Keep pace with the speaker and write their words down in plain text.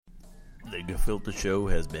The Gefilte Show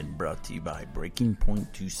has been brought to you by Breaking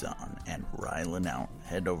Point Tucson and Rylin Out.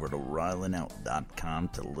 Head over to rylinout.com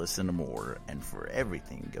to listen to more. And for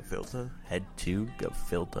everything Gefilte, head to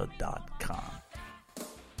gefilte.com.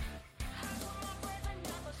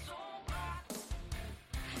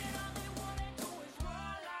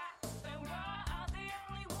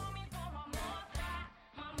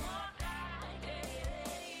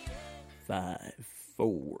 Five,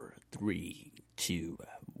 4, 3, 2,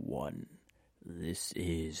 1. This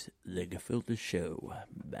is the Gefilte Show,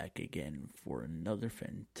 back again for another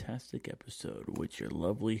fantastic episode with your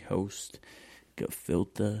lovely host,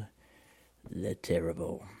 Gefilte the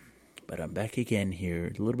Terrible. But I'm back again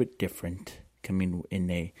here, a little bit different, coming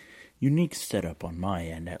in a unique setup on my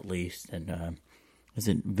end at least, and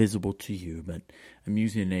isn't visible to you, but I'm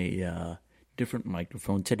using a different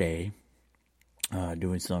microphone today,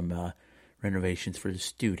 doing some renovations for the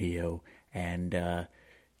studio, and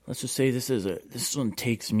let's just say this one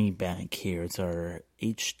takes me back here. It's our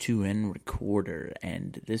H2N recorder,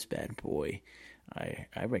 and this bad boy, I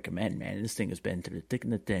recommend, man. This thing has been through the thick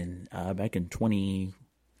and the thin. Back in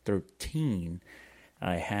 2013,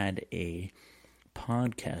 I had a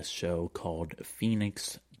podcast show called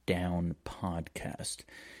Phoenix Down Podcast.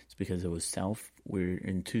 It's because it was we're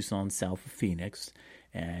in Tucson, south of Phoenix,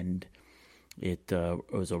 and it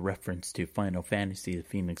was a reference to Final Fantasy, the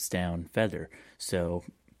Phoenix Down Feather. So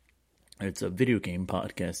it's a video game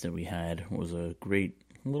podcast that we had. It was a great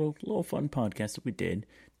little fun podcast that we did.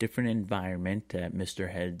 Different environment at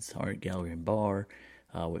Mr. Head's Art Gallery and Bar,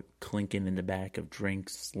 with clinking in the back of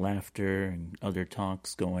drinks, laughter, and other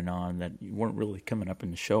talks going on that weren't really coming up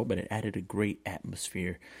in the show, but it added a great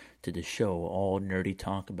atmosphere to the show. All nerdy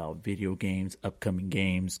talk about video games, upcoming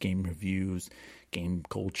games, game reviews, game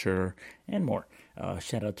culture, and more.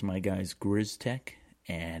 Shout out to my guys GrizzTech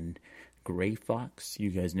and Gray Fox.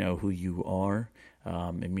 You guys know who you are.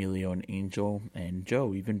 Emilio and Angel and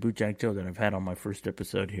Joe, even Bootjack Joe that I've had on my first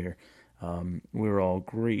episode here. We were all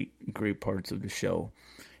great parts of the show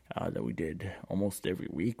that we did almost every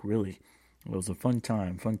week, really. It was a fun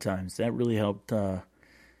times. That really helped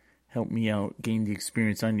me out, gain the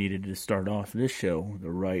experience I needed to start off this show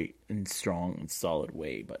the right and strong and solid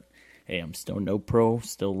way. But hey, I'm still no pro,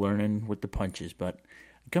 still learning with the punches. But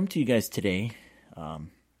I come to you guys today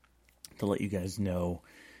to let you guys know,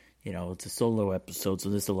 it's a solo episode,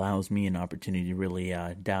 so this allows me an opportunity to really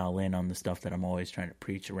dial in on the stuff that I'm always trying to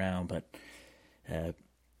preach around. But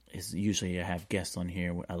usually I have guests on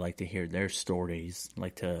here. I like to hear their stories,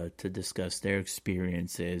 like to discuss their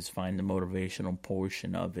experiences, find the motivational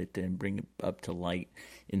portion of it, and bring it up to light,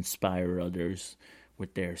 inspire others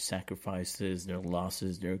with their sacrifices, their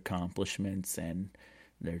losses, their accomplishments, and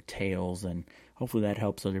their tales, and hopefully that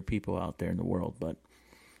helps other people out there in the world. But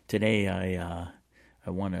today I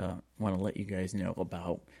want to let you guys know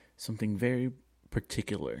about something very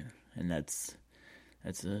particular, and that's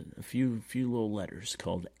a few little letters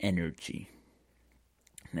called energy.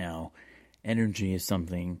 Now, energy is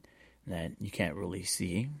something that you can't really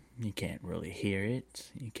see, you can't really hear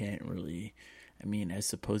it, you can't really, I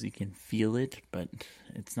suppose you can feel it, but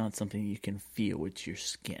it's not something you can feel with your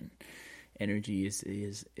skin. Energy is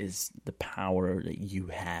the power that you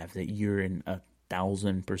have, that you're in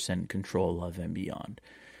 1,000% control of and beyond.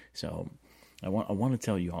 So I want to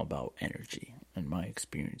tell you all about energy and my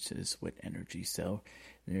experiences with energy. So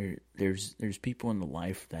there's people in the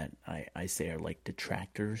life that I say are like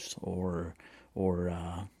detractors or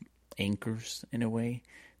anchors in a way.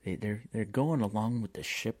 They're going along with the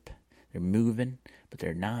ship. They're moving, but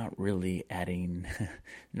they're not really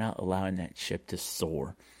not allowing that ship to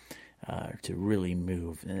soar. To really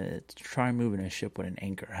move. Try moving a ship with an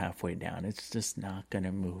anchor halfway down. It's just not going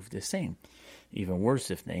to move the same. Even worse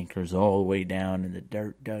if the anchor's all the way down and the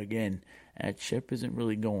dirt dug in. That ship isn't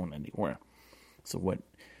really going anywhere. So what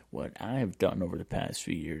I've done over the past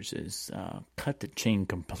few years is cut the chain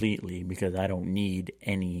completely, because I don't need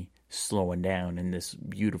any slowing down in this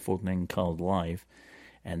beautiful thing called life.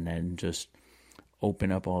 And then just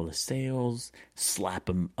open up all the sails, slap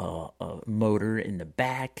a motor in the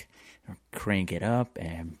back, crank it up,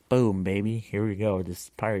 and boom, baby, here we go.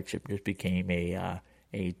 This pirate ship just became a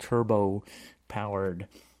turbo-powered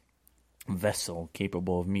vessel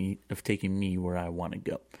capable of taking me where I want to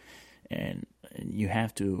go. And you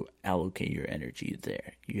have to allocate your energy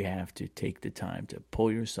there. You have to take the time to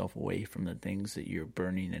pull yourself away from the things that you're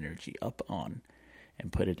burning energy up on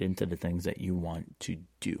and put it into the things that you want to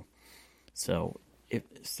do. So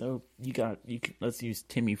let's use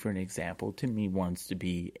Timmy for an example. Timmy wants to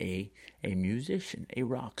be a musician, a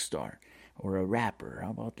rock star, or a rapper.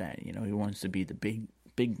 How about that? He wants to be the big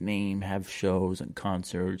big name, have shows and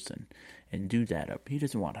concerts and do that up. He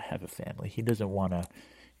doesn't want to have a family. He doesn't want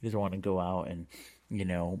to go out and,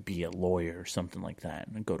 be a lawyer or something like that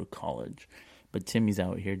and go to college. But Timmy's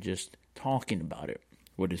out here just talking about it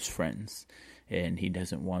with his friends, and he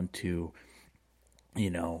doesn't want to,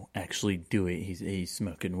 actually do it. He's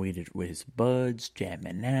smoking weed with his buds,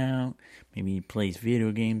 jamming out. Maybe he plays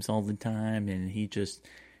video games all the time, and he just,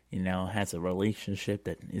 has a relationship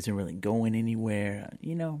that isn't really going anywhere.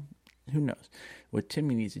 Who knows? What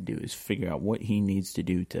Timmy needs to do is figure out what he needs to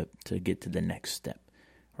do to get to the next step,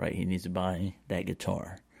 right? He needs to buy that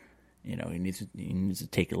guitar. He needs to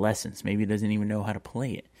take lessons. Maybe he doesn't even know how to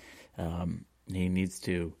play it. He needs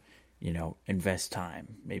to, invest time.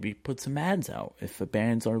 Maybe put some ads out. If the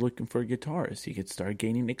bands are looking for a guitarist, he could start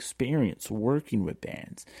gaining experience working with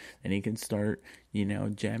bands. And he can start,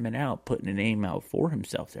 jamming out, putting a name out for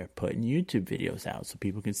himself there, putting YouTube videos out so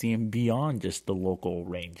people can see him beyond just the local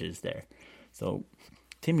ranges there. So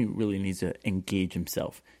Timmy really needs to engage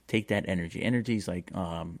himself. Take that energy. Energy is like,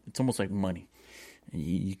 it's almost like money.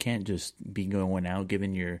 You can't just be going out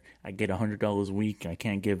giving I get $100 a week. I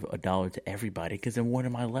can't give $1 to everybody, because then what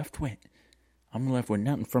am I left with? I'm left with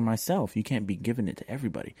nothing for myself. You can't be giving it to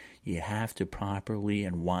everybody. You have to properly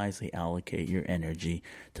and wisely allocate your energy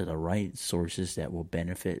to the right sources that will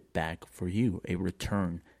benefit back for you, a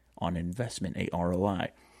return on investment, a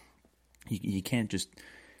ROI. You can't just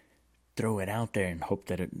throw it out there and hope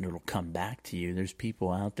that it'll come back to you. There's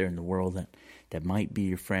people out there in the world that might be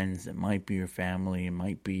your friends, that might be your family, it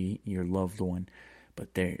might be your loved one,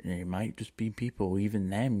 but there might just be people, even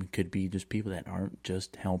them could be just people that aren't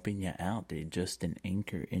just helping you out. They're just an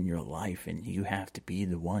anchor in your life, and you have to be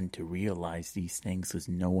the one to realize these things, because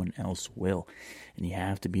no one else will. And you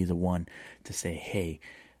have to be the one to say, hey,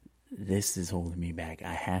 this is holding me back.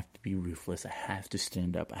 I have to be ruthless. I have to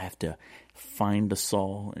stand up. I have to find the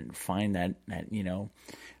saw and find that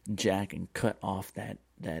jack and cut off that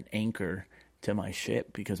anchor to my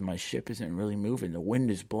ship, because my ship isn't really moving. The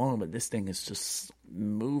wind is blowing, but this thing is just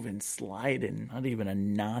moving, sliding, not even a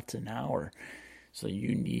knot an hour. So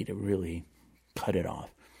you need to really cut it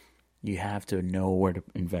off. You have to know where to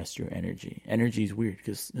invest your energy. Energy is weird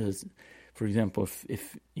because, for example,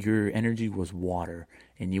 if your energy was water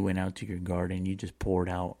and you went out to your garden, you just poured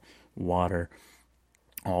out water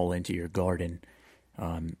all into your garden,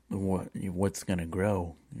 what's going to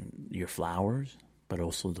grow? Your flowers, but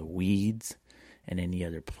also the weeds and any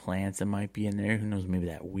other plants that might be in there. Who knows, maybe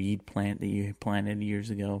that weed plant that you planted years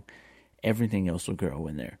ago. Everything else will grow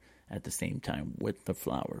in there at the same time with the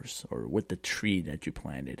flowers or with the tree that you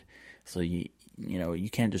planted. So you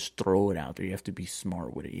can't just throw it out there. You have to be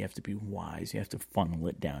smart with it. You have to be wise. You have to funnel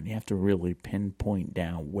it down. You have to really pinpoint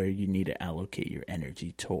down where you need to allocate your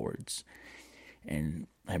energy towards. And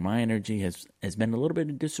my energy has been a little bit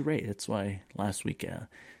in disarray. That's why last week,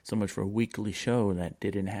 so much for a weekly show that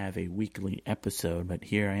didn't have a weekly episode. But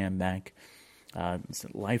here I am back. So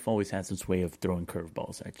life always has its way of throwing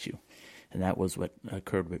curveballs at you. And that was what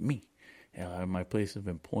occurred with me. In my place of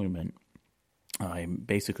employment, I'm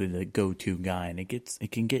basically the go-to guy, and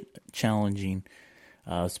it can get challenging,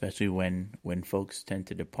 especially when folks tend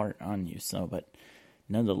to depart on you. So, but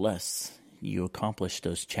nonetheless, you accomplish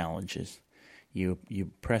those challenges. You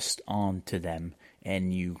pressed on to them,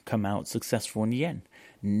 and you come out successful in the end.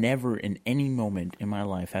 Never in any moment in my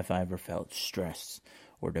life have I ever felt stressed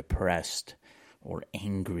or depressed or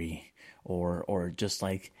angry or just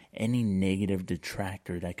like any negative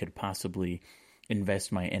detractor that could possibly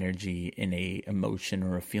invest my energy in a emotion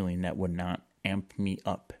or a feeling that would not amp me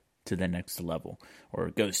up to the next level or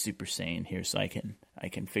go Super Saiyan here so I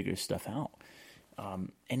can figure stuff out.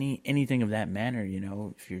 Anything of that manner,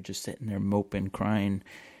 if you're just sitting there moping, crying,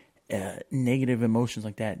 negative emotions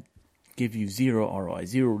like that give you zero ROI,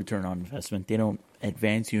 zero return on investment. They don't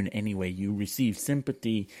advance you in any way. You receive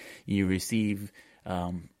sympathy, you receive,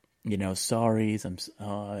 sorries.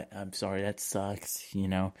 I'm sorry, that sucks.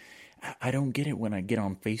 I don't get it when I get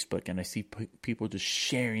on Facebook and I see people just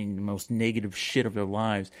sharing the most negative shit of their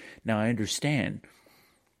lives. Now I understand.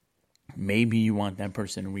 Maybe you want that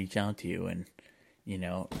person to reach out to you and,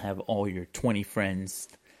 have all your 20 friends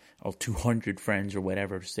or 200 friends or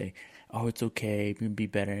whatever say, oh, it's okay, it'd be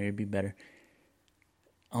better.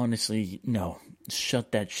 Honestly, no.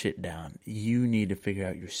 Shut that shit down. You need to figure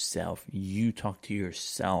out yourself. You talk to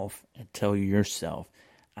yourself and tell yourself,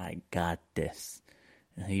 I got this.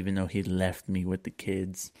 And even though he left me with the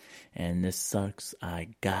kids and this sucks, I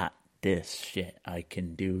got this shit. I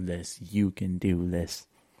can do this. You can do this.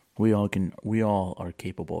 We all are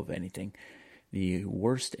capable of anything. The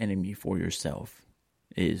worst enemy for yourself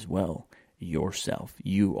is, yourself.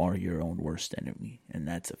 You are your own worst enemy, and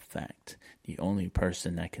that's a fact. The only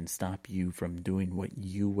person that can stop you from doing what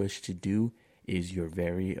you wish to do is your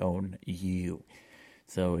very own you.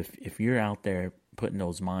 So if you're out there putting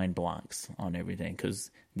those mind blocks on everything,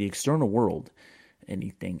 because the external world,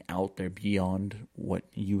 anything out there beyond what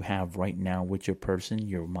you have right now with your person,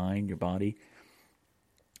 your mind, your body,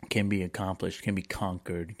 can be accomplished, can be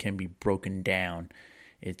conquered, can be broken down.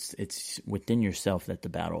 It's within yourself that the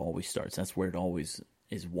battle always starts. That's where it always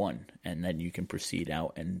is won. And then you can proceed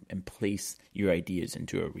out and place your ideas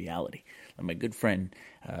into a reality. Like my good friend,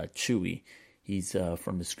 Chewy, he's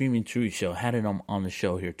from the Screaming Chewy show, had it on the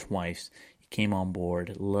show here twice. He came on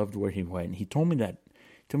board, loved where he went. And he told me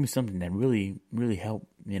something that really, really helped,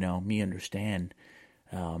 me understand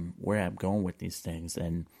where I'm going with these things.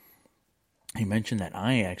 And he mentioned that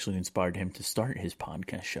I actually inspired him to start his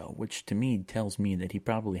podcast show, which to me tells me that he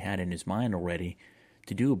probably had in his mind already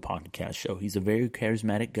to do a podcast show. He's a very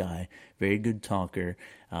charismatic guy, very good talker,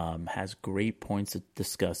 has great points to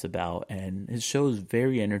discuss about, and his show is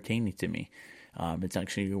very entertaining to me. It's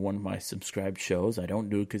actually one of my subscribed shows. I don't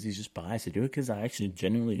do it because he's just biased. I do it because I actually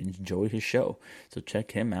genuinely enjoy his show. So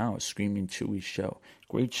check him out, Screaming Chewy's show.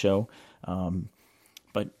 Great show.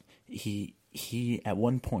 But he at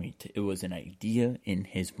one point, it was an idea in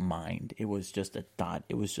his mind. It was just a thought.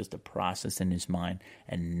 It was just a process in his mind.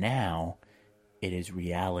 And now it is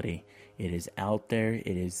reality. It is out there.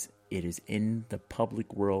 It is in the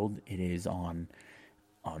public world. It is on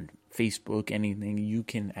Facebook, anything. You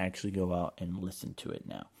can actually go out and listen to it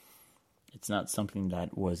now. It's not something that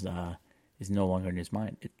is no longer in his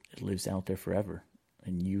mind. It lives out there forever.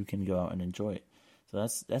 And you can go out and enjoy it. So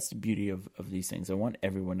that's the beauty of these things. I want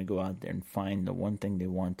everyone to go out there and find the one thing they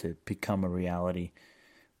want to become a reality,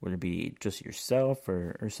 whether it be just yourself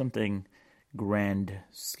or something grand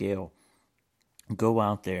scale. Go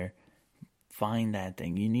out there, find that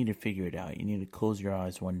thing. You need to figure it out. You need to close your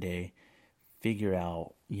eyes one day, figure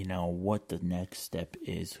out, what the next step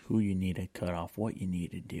is, who you need to cut off, what you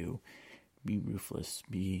need to do. Be ruthless.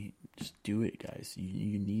 Just do it, guys.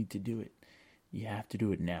 You need to do it. You have to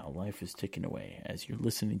do it now. Life is ticking away. As you're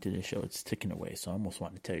listening to this show, it's ticking away. So I almost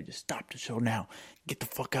want to tell you, just stop the show now. Get the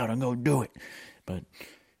fuck out and go do it. But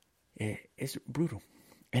it's brutal.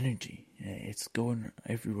 Energy. It's going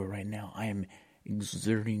everywhere right now. I am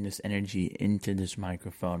exerting this energy into this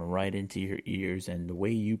microphone, right into your ears. And the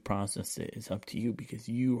way you process it is up to you, because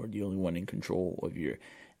you are the only one in control of your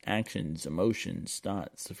actions, emotions,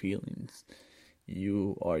 thoughts, feelings.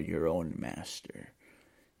 You are your own master.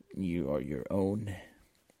 You are your own,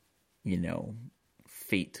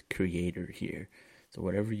 fate creator here. So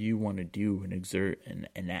whatever you want to do and exert and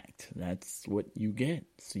enact, that's what you get.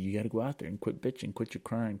 So you got to go out there and quit bitching, quit your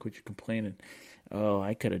crying, quit your complaining. Oh,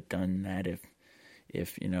 I could have done that if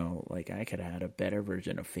I could have had a better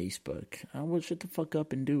version of Facebook. Well, shut the fuck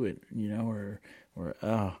up and do it,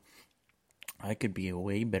 I could be a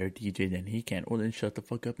way better DJ than he can. Or then shut the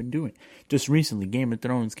fuck up and do it. Just recently, Game of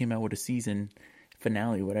Thrones came out with a season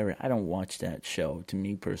finale, whatever. I don't watch that show. To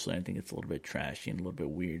me personally, I think it's a little bit trashy and a little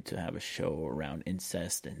bit weird to have a show around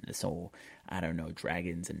incest and this whole,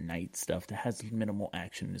 dragons and knights stuff that has minimal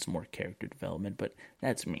action and is more character development. But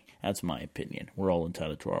that's me. That's my opinion. We're all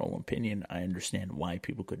entitled to our own opinion. I understand why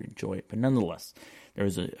people could enjoy it. But nonetheless,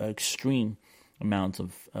 there's an extreme amounts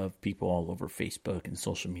of people all over Facebook and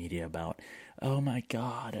social media about, oh my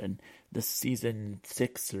God, and this season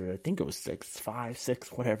 6, or I think it was 5,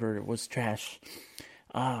 6, whatever, it was trash.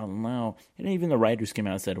 Oh no. And even the writers came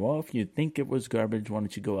out and said, well, if you think it was garbage, why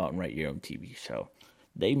don't you go out and write your own TV show?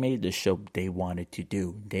 They made the show they wanted to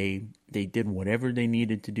do. They did whatever they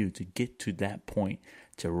needed to do to get to that point,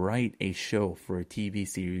 to write a show for a TV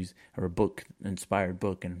series or a book, inspired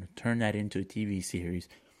book, and turn that into a TV series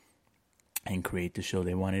and create the show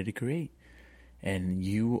they wanted to create. And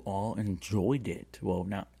you all enjoyed it. Well,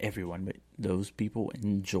 not everyone, but those people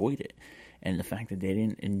enjoyed it. And the fact that they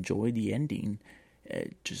didn't enjoy the ending,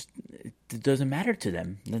 it doesn't matter to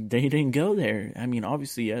them. They didn't go there. I mean,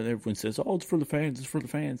 obviously, everyone says, oh, it's for the fans, it's for the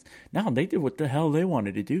fans. No, they did what the hell they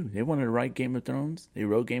wanted to do. They wanted to write Game of Thrones. They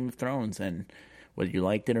wrote Game of Thrones, and whether you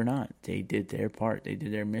liked it or not, they did their part. They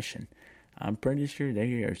did their mission. I'm pretty sure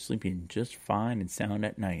they are sleeping just fine and sound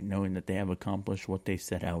at night, knowing that they have accomplished what they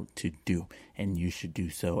set out to do. And you should do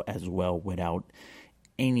so as well, without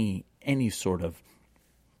any sort of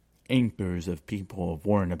anchors of people of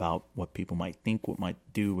worrying about what people might think, what might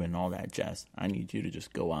do, and all that jazz. I need you to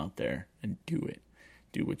just go out there and do it.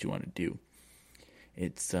 Do what you want to do.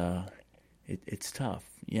 It's tough,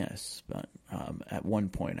 yes, but at one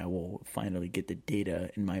point I will finally get the data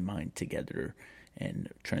in my mind together and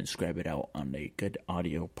transcribe it out on a good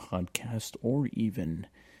audio podcast, or even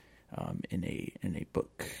in a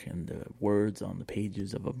book, and the words on the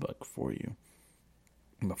pages of a book for you.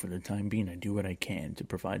 But for the time being, I do what I can to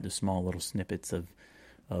provide the small little snippets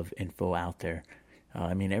of info out there.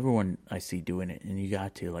 Everyone I see doing it, and you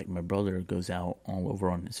got to. Like, my brother goes out all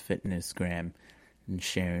over on his fitness gram and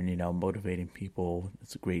sharing, motivating people.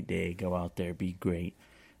 It's a great day. Go out there, be great.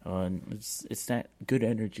 It's that good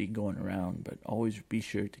energy going around, but always be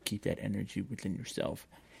sure to keep that energy within yourself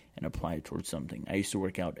and apply it towards something. I used to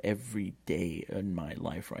work out every day in my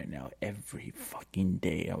life right now. Every fucking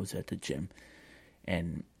day I was at the gym,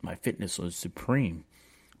 and my fitness was supreme.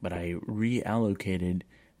 But I reallocated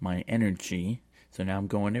my energy, so now I'm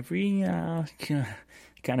going every,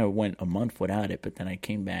 kind of went a month without it, but then I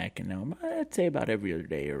came back, and now I'd say about every other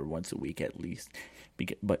day or once a week at least.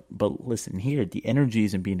 But listen here, the energy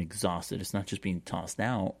isn't being exhausted. It's not just being tossed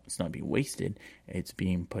out. It's not being wasted. It's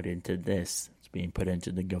being put into this. It's being put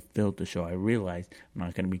into the gefilte show. I realized I'm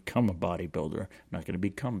not going to become a bodybuilder. I'm not going to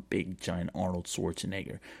become big, giant Arnold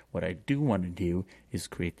Schwarzenegger. What I do want to do is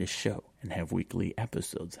create this show and have weekly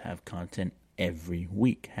episodes, have content every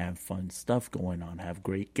week, have fun stuff going on, have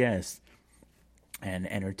great guests,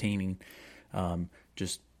 and entertaining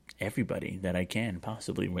just everybody that I can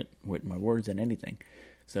possibly with my words and anything.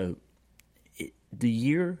 So the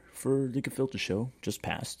year for the Gefilte Show just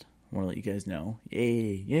passed. I want to let you guys know.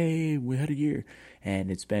 Yay, we had a year.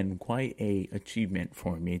 And it's been quite a achievement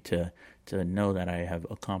for me to know that I have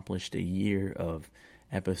accomplished a year of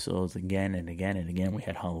episodes again and again and again. We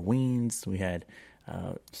had Halloweens, we had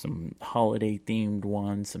some holiday-themed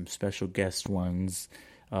ones, some special guest ones,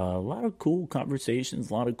 a lot of cool conversations,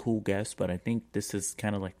 a lot of cool guests, but I think this is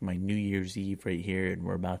kind of like my New Year's Eve right here, and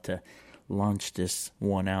we're about to launch this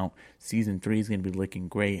one out. Season 3 is going to be looking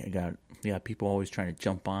great. I got people always trying to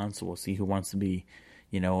jump on, so we'll see who wants to be,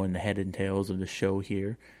 in the head and tails of the show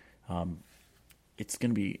here. It's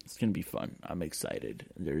gonna be fun. I'm excited.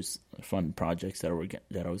 There's fun projects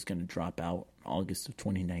that I was gonna drop out August of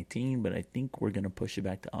 2019, but I think we're gonna push it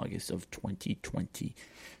back to August of 2020,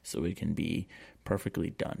 so it can be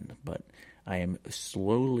perfectly done. But I am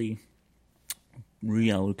slowly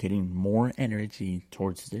reallocating more energy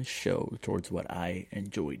towards this show, towards what I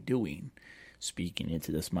enjoy doing, speaking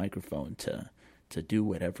into this microphone to do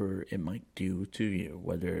whatever it might do to you,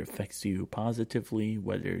 whether it affects you positively,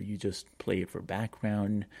 whether you just play it for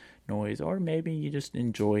background noise, or maybe you just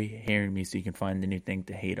enjoy hearing me so you can find a new thing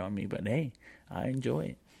to hate on me. But hey, I enjoy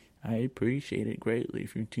it. I appreciate it greatly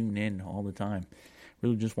if you tune in all the time.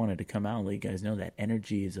 Really just wanted to come out and let you guys know that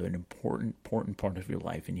energy is an important part of your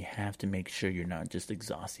life, and you have to make sure you're not just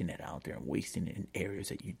exhausting it out there and wasting it in areas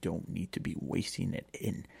that you don't need to be wasting it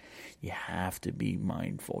in. You have to be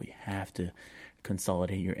mindful. You have to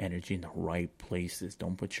consolidate your energy in the right places.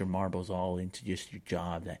 Don't put your marbles all into just your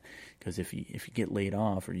job, because if you get laid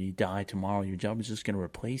off or you die tomorrow, your job is just going to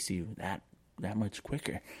replace you that much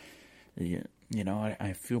quicker.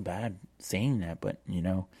 I feel bad saying that, but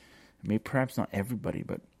maybe perhaps not everybody,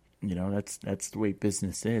 but that's the way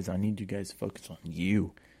business is. I need you guys to focus on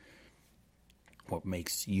you. What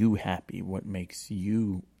makes you happy? What makes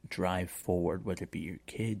you drive forward? Whether it be your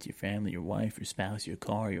kids, your family, your wife, your spouse, your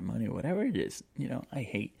car, your money, whatever it is. I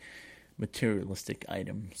hate materialistic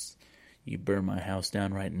items. You burn my house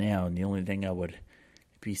down right now, and the only thing I would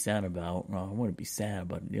be sad about, well, I wouldn't be sad,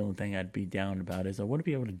 but the only thing I'd be down about is I wouldn't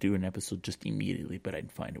be able to do an episode just immediately, but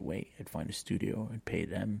I'd find a way. I'd find a studio, I'd pay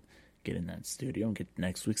them, get in that studio, and get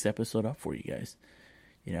next week's episode up for you guys.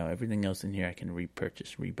 Everything else in here I can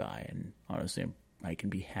repurchase, rebuy, and honestly, I can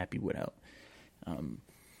be happy without.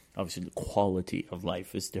 Obviously, the quality of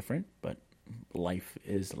life is different, but life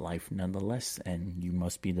is life nonetheless, and you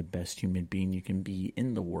must be the best human being you can be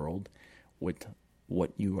in the world with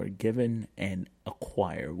what you are given and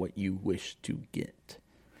acquire what you wish to get.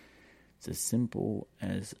 It's as simple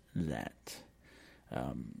as that.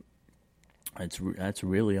 That's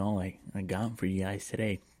really all I got for you guys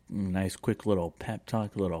today. Nice quick little pep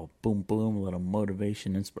talk, a little boom boom, a little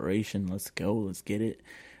motivation, inspiration. Let's go, let's get it.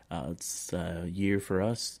 It's a year for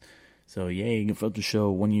us. So yay, Gefilte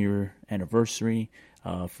Show 1 year anniversary.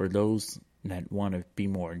 For those that want to be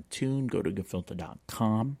more in tune, go to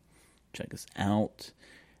gefilte.com. Check us out.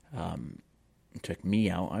 Check me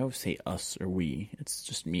out. I always say us or we. It's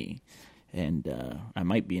just me. And I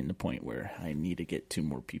might be in the point where I need to get 2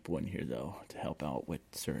 more people in here, though, to help out with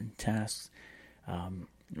certain tasks.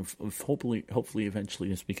 Hopefully, eventually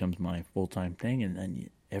this becomes my full-time thing, and then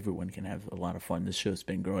everyone can have a lot of fun. This show's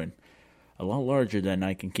been growing a lot larger than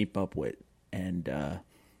I can keep up with. And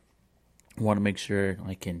want to make sure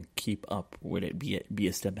I can keep up with it, be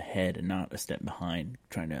a step ahead and not a step behind,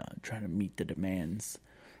 trying to meet the demands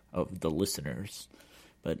of the listeners.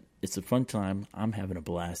 But it's a fun time. I'm having a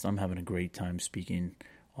blast. I'm having a great time speaking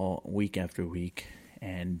all week after week.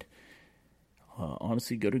 And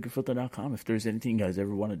honestly, go to gefilte.com if there's anything you guys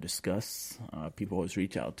ever want to discuss. People always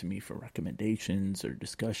reach out to me for recommendations or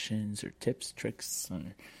discussions or tips, tricks, or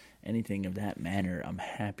anything of that manner. I'm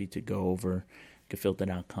happy to go over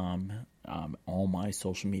gefilte.com. All my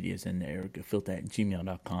social media is in there.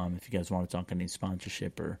 gefilte@gmail.com if you guys want to talk any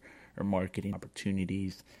sponsorship or marketing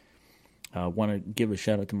opportunities. Want to give a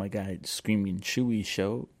shout out to my guy, Screaming Chewy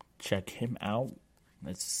Show. Check him out.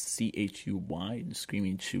 That's CHUY, the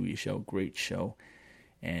Screaming Chewy Show. Great show.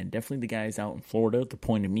 And definitely the guys out in Florida, the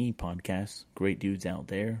Point of Me podcast. Great dudes out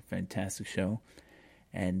there. Fantastic show.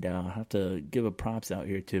 And I have to give a props out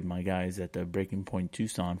here to my guys at the Breaking Point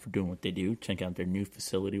Tucson for doing what they do. Check out their new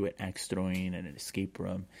facility with axe throwing and an escape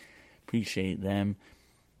room. Appreciate them.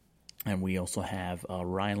 And we also have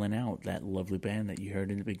Rylan Out, that lovely band that you heard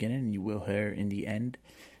in the beginning and you will hear in the end.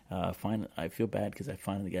 I feel bad because I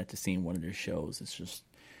finally got to see one of their shows. It's just,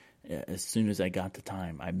 as soon as I got the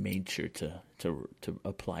time, I made sure to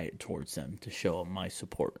apply it towards them, to show them my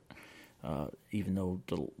support. Even though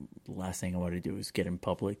the last thing I want to do is get in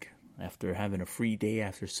public. After having a free day,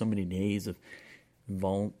 after so many days of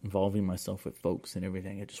involving myself with folks and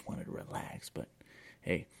everything, I just wanted to relax. But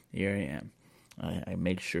hey, here I am. I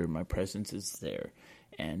make sure my presence is there.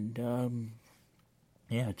 And,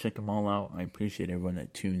 yeah, check them all out. I appreciate everyone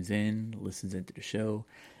that tunes in, listens into the show.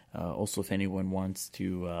 Also, if anyone wants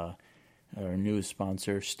to, our newest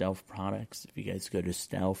sponsor, Stealth Products. If you guys go to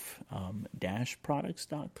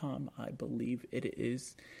stealth-products.com, I believe it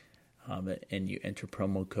is, and you enter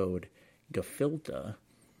promo code GEFILTE,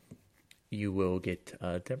 you will get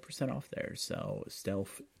 10% off there. So,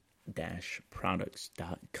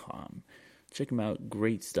 stealth-products.com. Check them out.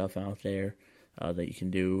 Great stuff out there that you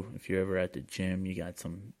can do. If you're ever at the gym, you got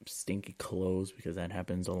some stinky clothes, because that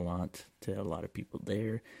happens a lot to a lot of people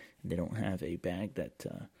there, and they don't have a bag that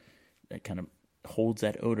kind of holds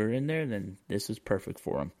that odor in there, then this is perfect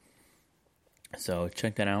for them. So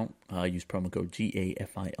check that out. Use promo code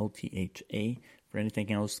GAFILTHA. For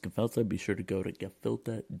anything else, Gefilte, be sure to go to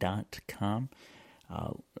gefilte.com.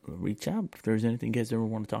 Reach out if there's anything you guys ever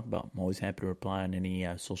want to talk about. I'm always happy to reply on any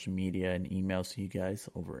social media and emails to you guys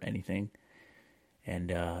over anything.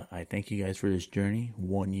 And I thank you guys for this journey.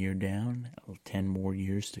 1 year down, 10 more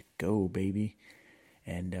years to go, baby.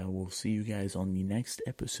 And we'll see you guys on the next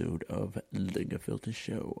episode of The Gefilte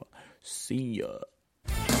Show. See ya.